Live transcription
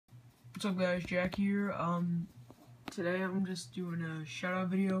What's up guys, Jack here. Today I'm just doing a shout out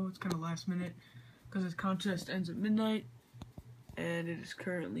video. It's kind of last minute because this contest ends at midnight and it is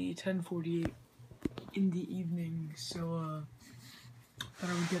currently 10:48 in the evening, so thought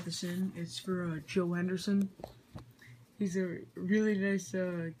I would get this in. It's for Joe Henderson. He's a really nice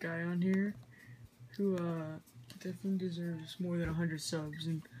guy on here who definitely deserves more than 100 subs,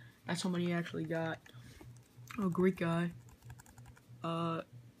 and that's how many he actually got. Oh, great guy.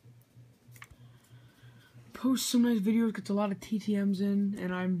 Posts some nice videos, gets a lot of TTMs in,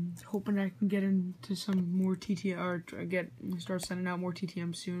 and I'm hoping I can get into some more start sending out more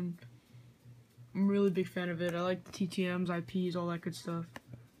TTMs soon. I'm a really big fan of it. I like the TTMs, IPs, all that good stuff,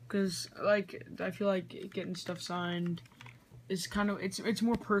 because I feel like getting stuff signed is it's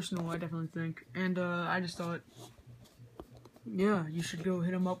more personal, I definitely think, and I just thought, yeah, you should go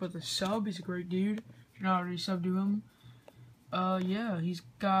hit him up with a sub. He's a great dude. If you're not already subbed to him. Yeah, he's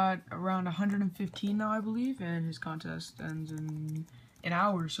got around 115 now, I believe, and his contest ends in an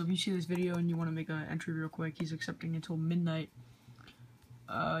hour. So if you see this video and you want to make an entry real quick, he's accepting until midnight.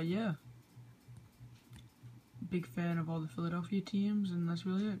 Yeah. Big fan of all the Philadelphia teams, and that's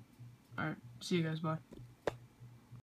really it. Alright, see you guys, bye.